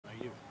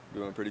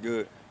Doing pretty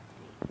good.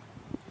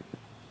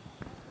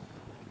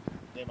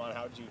 Damond,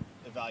 how did you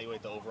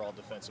evaluate the overall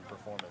defensive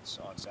performance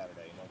on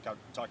Saturday?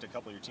 Talked to a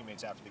couple of your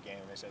teammates after the game,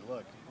 and they said,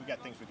 "Look, we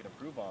got things we can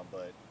improve on,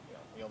 but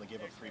we only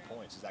gave up 3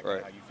 points." Is that kind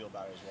of Right. how you feel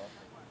about it as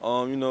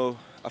well?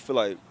 I feel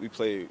like we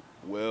played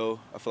well.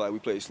 I feel like we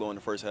played slow in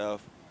the first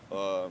half.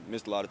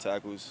 Missed a lot of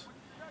tackles.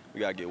 We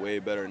got to get way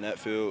better in that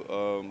field.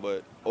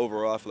 But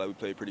overall, I feel like we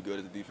played pretty good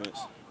as a defense.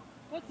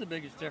 What's the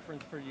biggest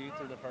difference for you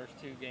through the first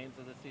 2 games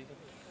of the season?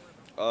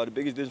 The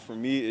biggest difference for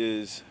me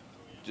is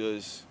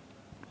just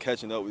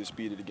catching up with the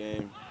speed of the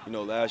game.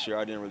 Last year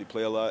I didn't really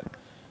play a lot.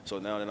 So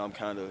now that I'm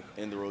kind of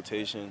in the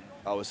rotation,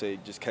 I would say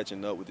just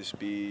catching up with the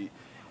speed,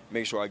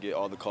 make sure I get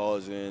all the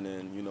calls in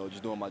and,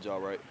 just doing my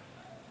job right.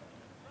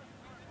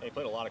 Hey, you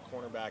played a lot of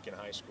cornerback in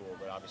high school,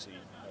 but obviously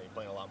you're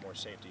playing a lot more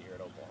safety here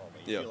at Oklahoma.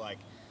 You feel like,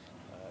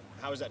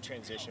 how has that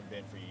transition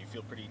been for you? You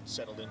feel pretty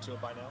settled into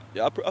it by now?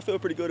 Yeah, I feel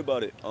pretty good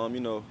about it.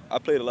 I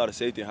played a lot of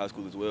safety in high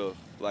school as well,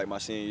 like my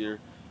senior year.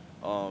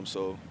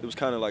 So it was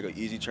kind of like an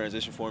easy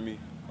transition for me.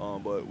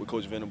 But with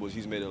Coach Venables,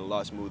 he's made it a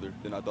lot smoother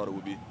than I thought it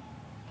would be.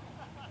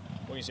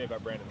 What do you say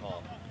about Brandon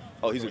Hall?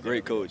 Oh, he's a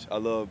great coach. I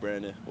love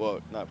Brandon.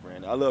 Well, not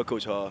Brandon. I love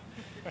Coach Hall.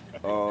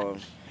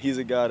 He's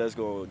a guy that's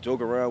going to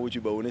joke around with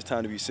you, but when it's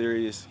time to be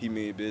serious, he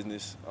means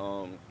business.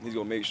 He's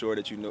going to make sure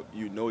that you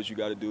know what you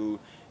got to do.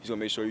 He's going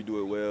to make sure you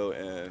do it well,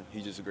 and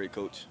he's just a great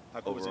coach.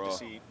 How cool overall.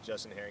 was it to see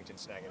Justin Harrington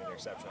snagging an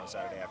interception on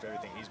Saturday after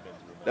everything he's been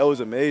through? That was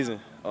amazing.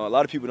 A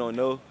lot of people don't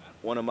know.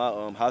 One of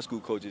my high school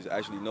coaches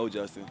actually know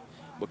Justin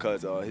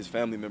because his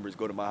family members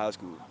go to my high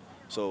school.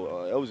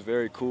 So that was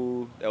very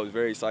cool. That was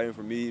very exciting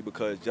for me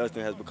because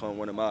Justin has become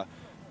one of my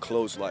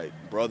close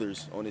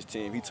brothers on this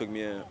team. He took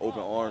me in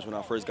open arms when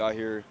I first got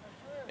here.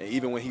 And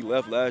even when he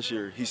left last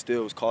year, he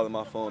still was calling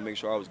my phone, make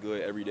sure I was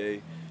good every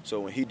day. So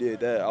when he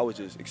did that, I was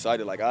just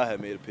excited like I had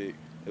made a pick.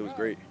 It was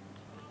great.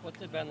 What's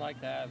it been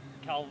like to have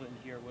Calvin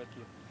here with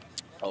you?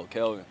 Oh,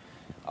 Kelvin.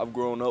 I've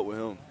grown up with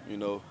him,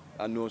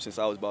 I knew him since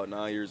I was about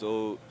 9 years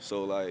old.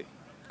 So,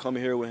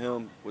 coming here with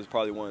him was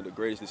probably one of the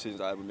greatest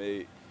decisions I ever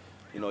made.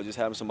 Just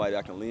having somebody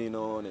I can lean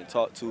on and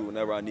talk to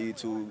whenever I need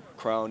to,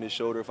 cry on his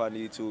shoulder if I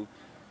need to,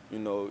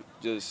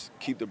 just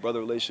keep the brother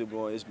relationship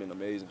going. It's been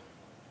amazing.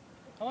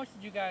 How much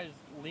did you guys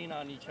lean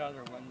on each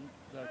other when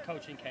the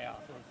coaching chaos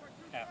was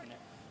happening?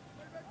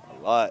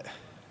 A lot.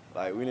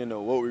 We didn't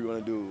know what we were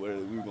going to do, whether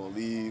we were going to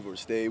leave or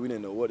stay. We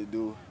didn't know what to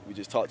do. We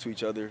just talked to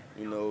each other,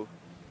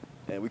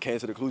 and we came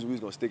to the conclusion we was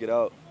going to stick it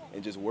out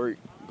and just work,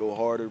 go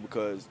harder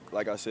because,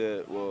 like I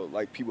said,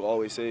 like people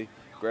always say,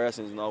 grass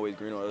isn't always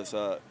green on the other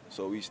side.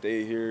 So we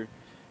stayed here,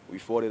 we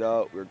fought it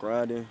out, we're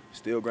grinding,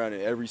 still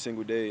grinding every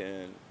single day,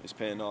 and it's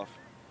paying off.